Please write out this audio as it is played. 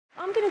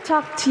I'm going to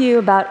talk to you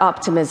about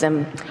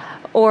optimism,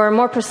 or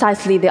more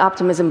precisely, the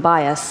optimism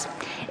bias.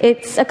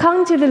 It's a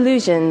cognitive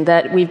illusion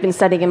that we've been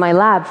studying in my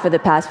lab for the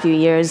past few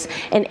years,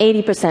 and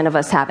 80% of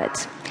us have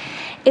it.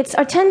 It's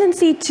our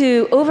tendency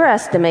to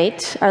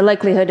overestimate our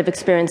likelihood of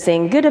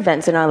experiencing good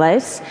events in our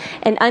lives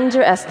and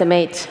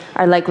underestimate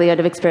our likelihood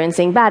of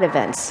experiencing bad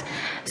events.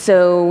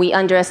 So we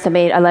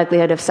underestimate our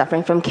likelihood of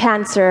suffering from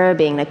cancer,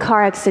 being in a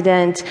car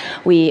accident.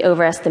 We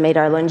overestimate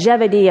our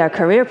longevity, our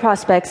career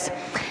prospects.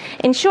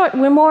 In short,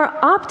 we're more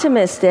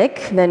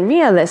optimistic than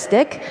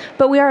realistic,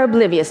 but we are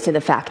oblivious to the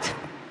fact.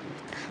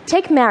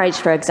 Take marriage,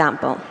 for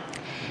example.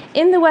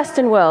 In the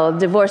Western world,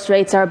 divorce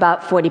rates are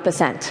about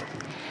 40%.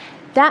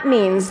 That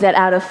means that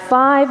out of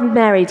 5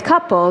 married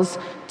couples,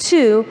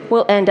 2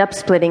 will end up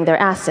splitting their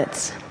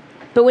assets.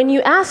 But when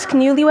you ask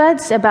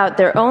newlyweds about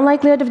their own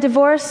likelihood of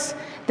divorce,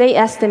 they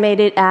estimate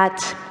it at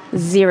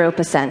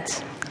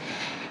 0%.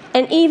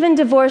 And even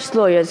divorce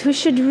lawyers, who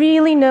should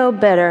really know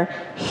better,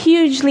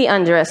 hugely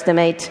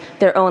underestimate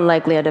their own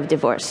likelihood of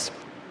divorce.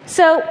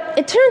 So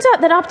it turns out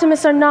that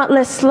optimists are not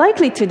less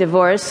likely to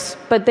divorce,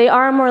 but they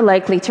are more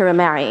likely to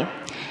remarry.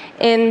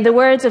 In the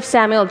words of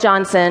Samuel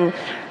Johnson,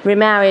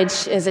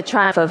 remarriage is a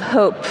triumph of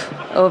hope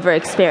over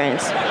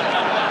experience.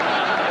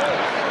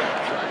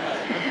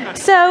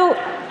 So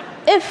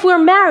if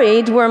we're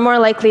married, we're more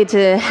likely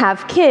to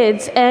have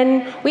kids,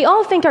 and we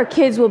all think our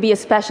kids will be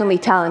especially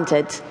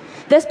talented.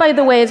 This, by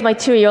the way, is my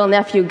 2-year-old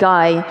nephew,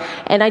 Guy,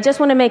 and I just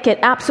want to make it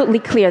absolutely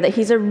clear that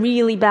he's a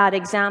really bad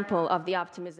example of the optimism.